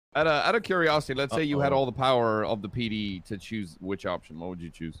Out of curiosity, let's say you had all the power of the PD to choose which option. What would you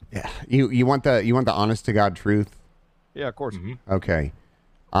choose? Yeah, you want the honest to God truth? Yeah, of course. Okay.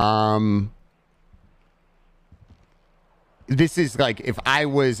 This is like if I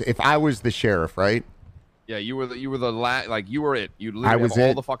was the sheriff, right? Yeah, you were like you were it. You literally have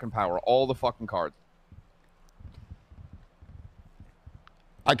all the fucking power, all the fucking cards.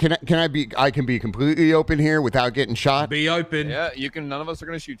 I can be completely open here without getting shot. Be open. Yeah, you can. None of us are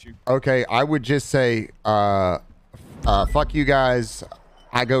gonna shoot you. Okay, I would just say, fuck you guys.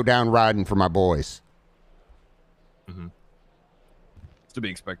 I go down riding for my boys. It's to be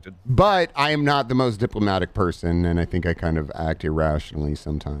expected. But I am not the most diplomatic person, and I think I kind of act irrationally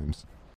sometimes.